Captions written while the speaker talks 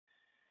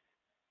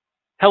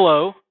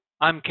Hello,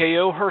 I'm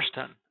K.O.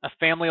 Hurston, a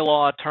family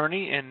law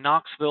attorney in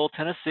Knoxville,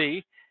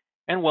 Tennessee,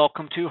 and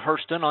welcome to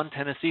Hurston on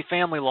Tennessee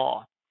Family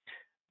Law.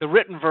 The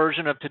written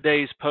version of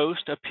today's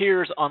post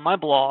appears on my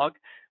blog,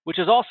 which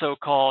is also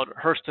called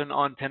Hurston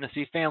on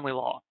Tennessee Family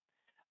Law.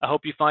 I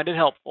hope you find it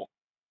helpful.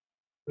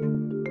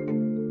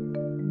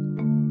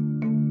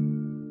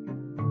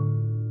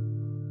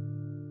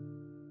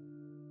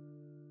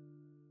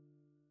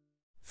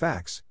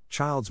 Facts: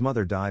 child's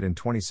mother died in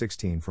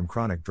 2016 from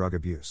chronic drug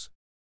abuse.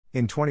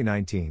 In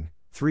 2019,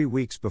 3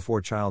 weeks before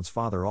child's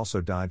father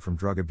also died from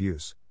drug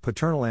abuse,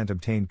 paternal aunt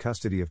obtained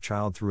custody of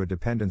child through a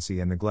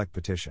dependency and neglect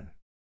petition.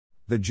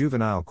 The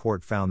juvenile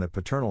court found that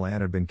paternal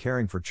aunt had been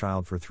caring for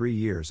child for 3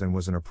 years and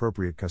was an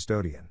appropriate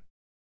custodian.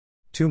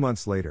 2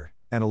 months later,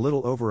 and a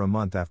little over a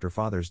month after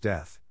father's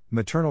death,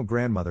 maternal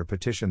grandmother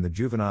petitioned the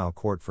juvenile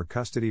court for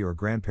custody or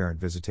grandparent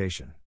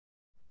visitation.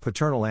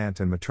 Paternal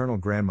aunt and maternal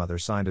grandmother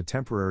signed a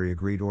temporary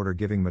agreed order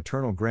giving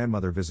maternal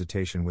grandmother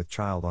visitation with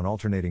child on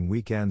alternating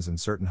weekends and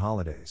certain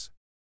holidays.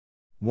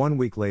 1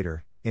 week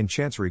later, in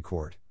Chancery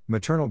Court,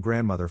 maternal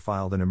grandmother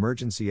filed an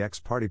emergency ex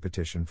parte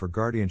petition for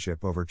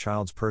guardianship over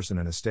child's person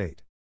and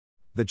estate.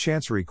 The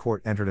Chancery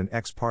Court entered an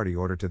ex parte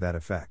order to that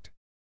effect.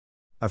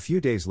 A few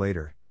days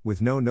later,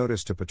 with no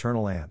notice to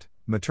paternal aunt,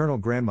 maternal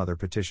grandmother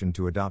petitioned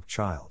to adopt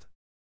child.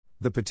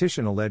 The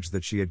petition alleged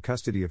that she had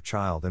custody of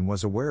child and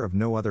was aware of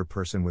no other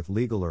person with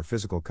legal or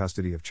physical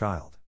custody of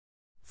child.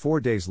 4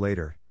 days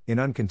later, in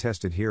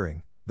uncontested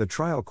hearing, the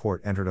trial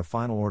court entered a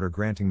final order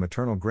granting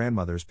maternal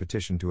grandmother's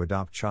petition to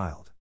adopt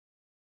child.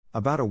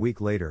 About a week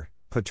later,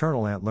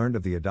 paternal aunt learned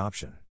of the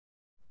adoption.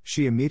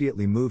 She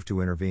immediately moved to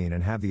intervene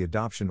and have the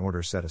adoption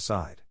order set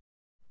aside.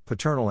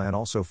 Paternal aunt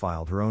also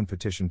filed her own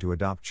petition to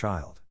adopt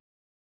child.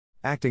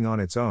 Acting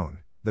on its own,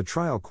 the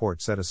trial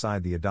court set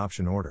aside the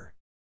adoption order.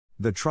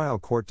 The trial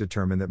court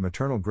determined that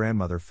maternal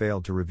grandmother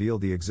failed to reveal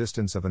the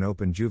existence of an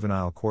open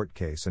juvenile court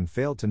case and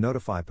failed to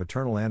notify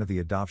paternal aunt of the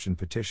adoption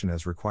petition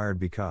as required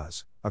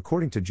because,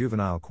 according to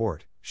juvenile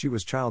court, she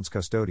was child's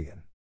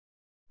custodian.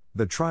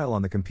 The trial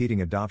on the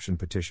competing adoption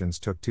petitions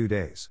took 2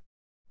 days.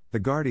 The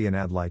guardian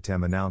ad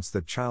litem announced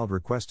that child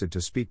requested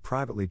to speak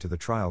privately to the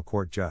trial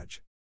court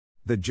judge.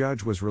 The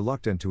judge was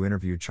reluctant to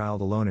interview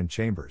child alone in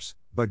chambers,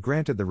 but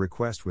granted the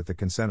request with the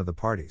consent of the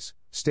parties,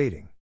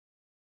 stating,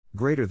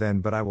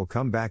 "But I will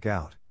come back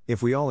out,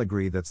 if we all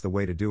agree that's the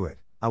way to do it,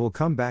 I will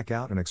come back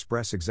out and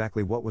express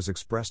exactly what was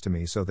expressed to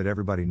me so that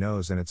everybody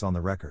knows and it's on the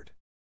record.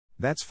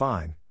 That's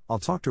fine, I'll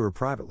talk to her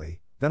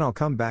privately, then I'll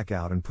come back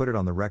out and put it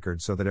on the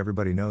record so that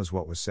everybody knows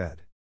what was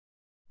said."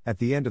 At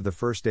the end of the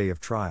first day of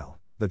trial,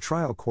 the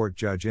trial court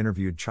judge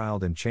interviewed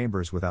child in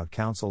chambers without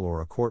counsel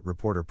or a court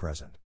reporter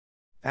present.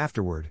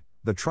 Afterward,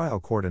 the trial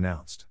court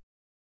announced,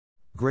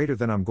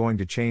 "I'm going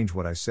to change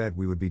what I said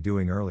we would be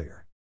doing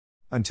earlier.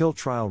 Until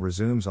trial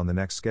resumes on the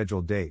next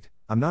scheduled date,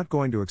 I'm not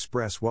going to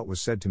express what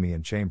was said to me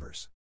in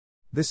chambers.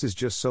 This is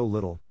just so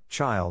little,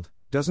 child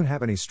doesn't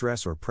have any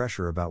stress or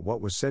pressure about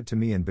what was said to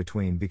me in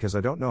between because I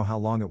don't know how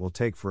long it will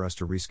take for us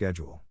to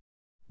reschedule.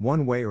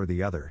 One way or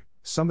the other,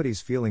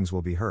 somebody's feelings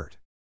will be hurt."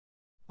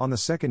 On the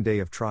second day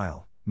of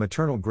trial,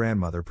 maternal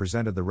grandmother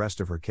presented the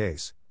rest of her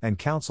case, and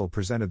counsel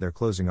presented their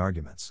closing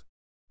arguments.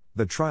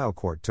 The trial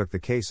court took the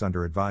case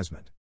under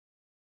advisement.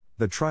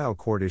 The trial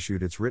court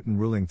issued its written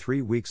ruling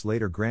 3 weeks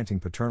later granting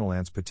paternal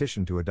aunt's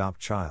petition to adopt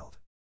child.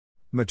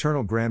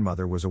 Maternal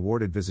grandmother was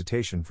awarded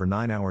visitation for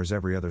 9 hours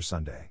every other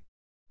Sunday.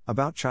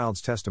 About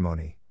child's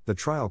testimony, the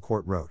trial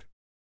court wrote,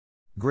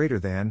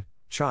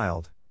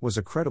 "Child was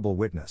a credible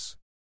witness.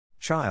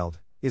 Child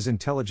is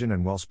intelligent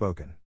and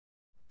well-spoken.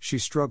 She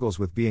struggles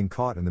with being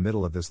caught in the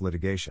middle of this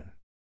litigation.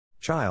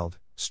 Child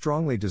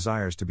strongly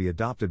desires to be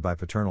adopted by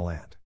paternal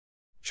aunt.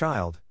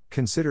 Child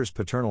considers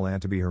paternal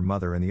aunt to be her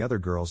mother and the other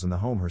girls in the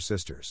home her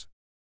sisters.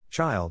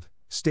 Child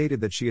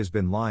stated that she has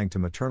been lying to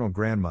maternal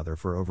grandmother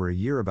for over a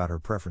year about her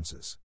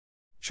preferences.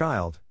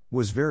 Child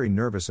was very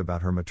nervous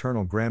about her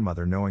maternal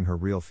grandmother knowing her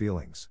real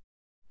feelings.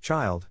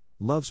 Child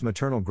loves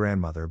maternal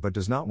grandmother but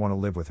does not want to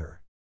live with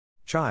her.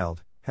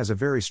 Child has a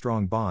very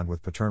strong bond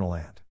with paternal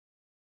aunt."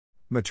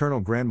 Maternal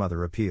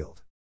grandmother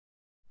appealed.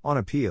 On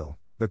appeal,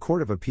 the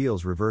Court of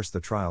Appeals reversed the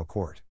trial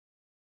court.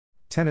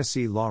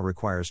 Tennessee law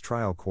requires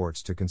trial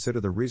courts to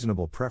consider the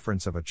reasonable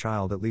preference of a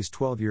child at least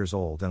 12 years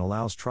old and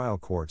allows trial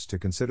courts to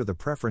consider the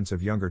preference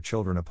of younger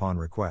children upon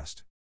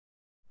request.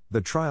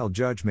 The trial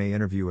judge may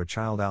interview a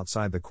child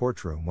outside the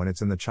courtroom when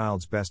it's in the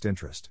child's best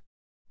interest.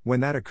 When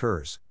that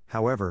occurs,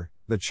 however,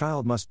 the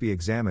child must be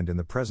examined in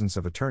the presence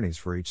of attorneys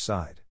for each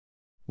side.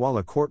 While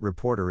a court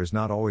reporter is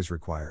not always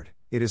required,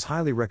 it is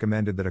highly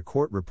recommended that a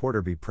court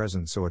reporter be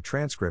present so a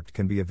transcript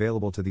can be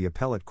available to the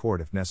appellate court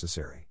if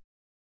necessary.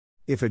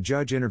 If a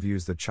judge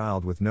interviews the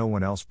child with no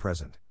one else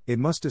present, it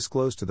must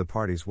disclose to the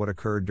parties what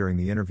occurred during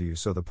the interview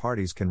so the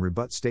parties can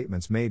rebut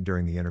statements made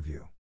during the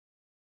interview.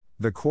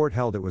 The court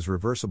held it was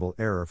reversible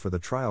error for the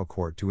trial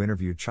court to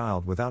interview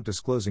child without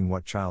disclosing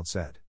what child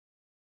said.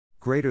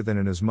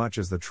 Inasmuch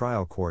as the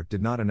trial court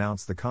did not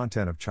announce the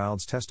content of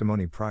child's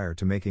testimony prior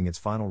to making its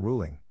final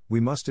ruling, we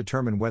must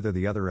determine whether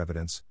the other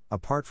evidence,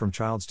 apart from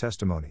child's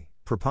testimony,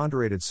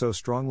 preponderated so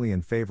strongly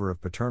in favor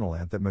of paternal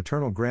aunt that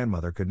maternal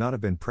grandmother could not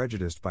have been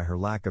prejudiced by her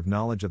lack of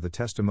knowledge of the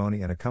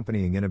testimony and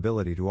accompanying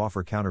inability to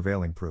offer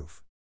countervailing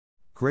proof.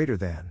 Greater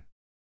than,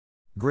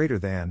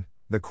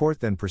 the court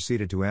then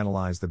proceeded to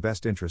analyze the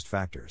best interest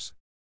factors.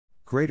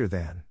 Greater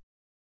than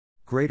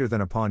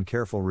upon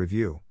careful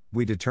review,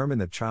 we determine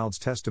that child's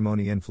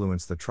testimony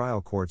influenced the trial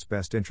court's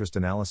best interest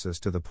analysis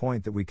to the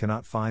point that we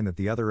cannot find that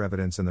the other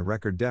evidence in the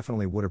record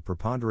definitely would have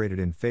preponderated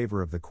in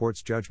favor of the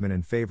court's judgment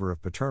in favor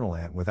of paternal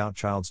aunt without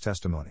child's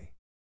testimony.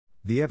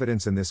 The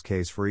evidence in this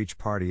case for each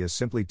party is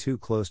simply too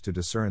close to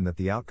discern that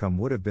the outcome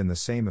would have been the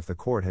same if the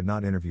court had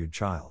not interviewed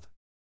child.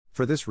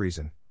 For this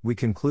reason, we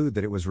conclude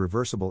that it was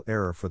reversible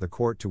error for the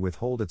court to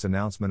withhold its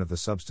announcement of the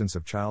substance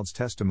of child's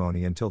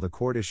testimony until the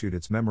court issued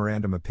its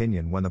memorandum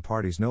opinion when the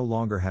parties no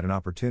longer had an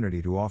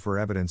opportunity to offer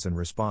evidence in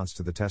response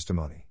to the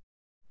testimony.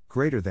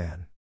 Greater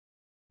than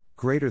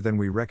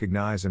we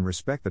recognize and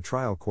respect the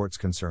trial court's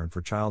concern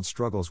for child's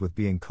struggles with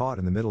being caught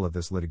in the middle of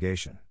this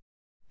litigation.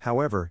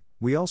 However,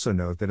 we also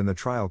note that in the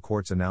trial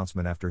court's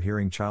announcement after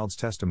hearing child's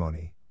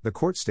testimony, the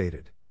court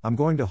stated, "I'm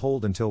going to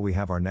hold until we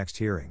have our next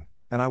hearing,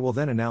 and I will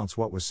then announce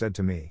what was said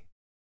to me."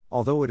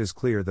 Although it is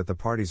clear that the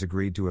parties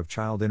agreed to have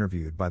child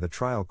interviewed by the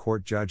trial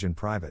court judge in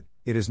private,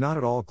 it is not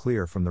at all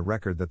clear from the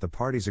record that the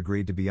parties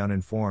agreed to be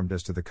uninformed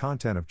as to the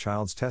content of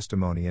child's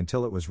testimony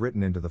until it was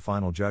written into the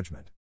final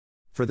judgment.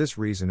 For this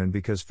reason and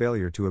because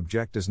failure to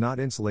object does not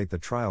insulate the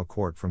trial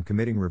court from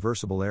committing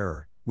reversible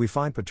error, we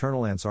find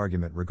paternal aunt's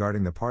argument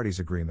regarding the parties'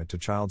 agreement to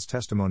child's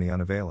testimony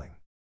unavailing.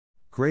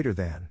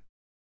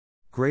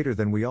 Greater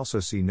than we also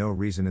see no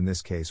reason in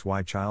this case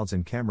why child's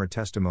in-camera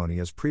testimony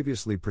as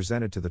previously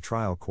presented to the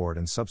trial court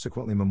and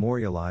subsequently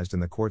memorialized in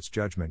the court's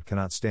judgment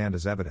cannot stand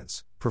as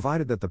evidence,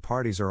 provided that the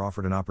parties are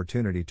offered an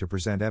opportunity to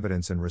present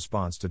evidence in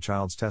response to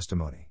child's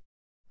testimony.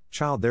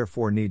 Child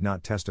therefore need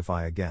not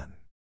testify again.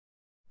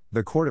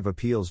 The Court of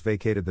Appeals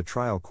vacated the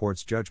trial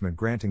court's judgment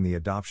granting the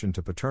adoption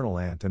to paternal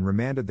aunt and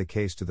remanded the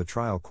case to the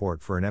trial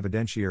court for an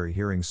evidentiary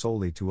hearing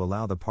solely to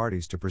allow the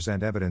parties to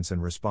present evidence in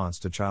response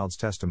to child's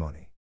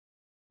testimony.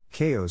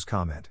 KO's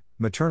comment,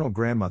 maternal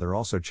grandmother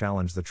also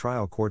challenged the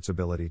trial court's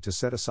ability to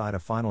set aside a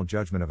final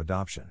judgment of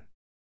adoption.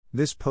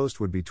 This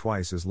post would be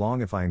twice as long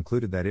if I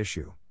included that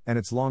issue, and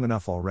it's long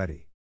enough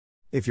already.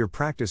 If your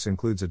practice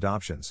includes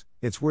adoptions,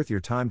 it's worth your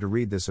time to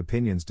read this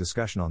opinion's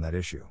discussion on that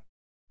issue.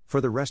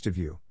 For the rest of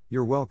you,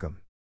 you're welcome.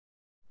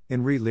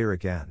 In Re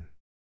Lyric N.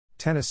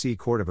 Tennessee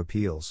Court of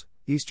Appeals,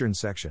 Eastern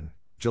Section,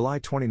 July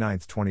 29,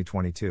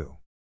 2022.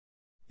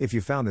 If you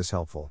found this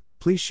helpful,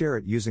 please share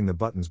it using the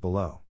buttons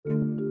below.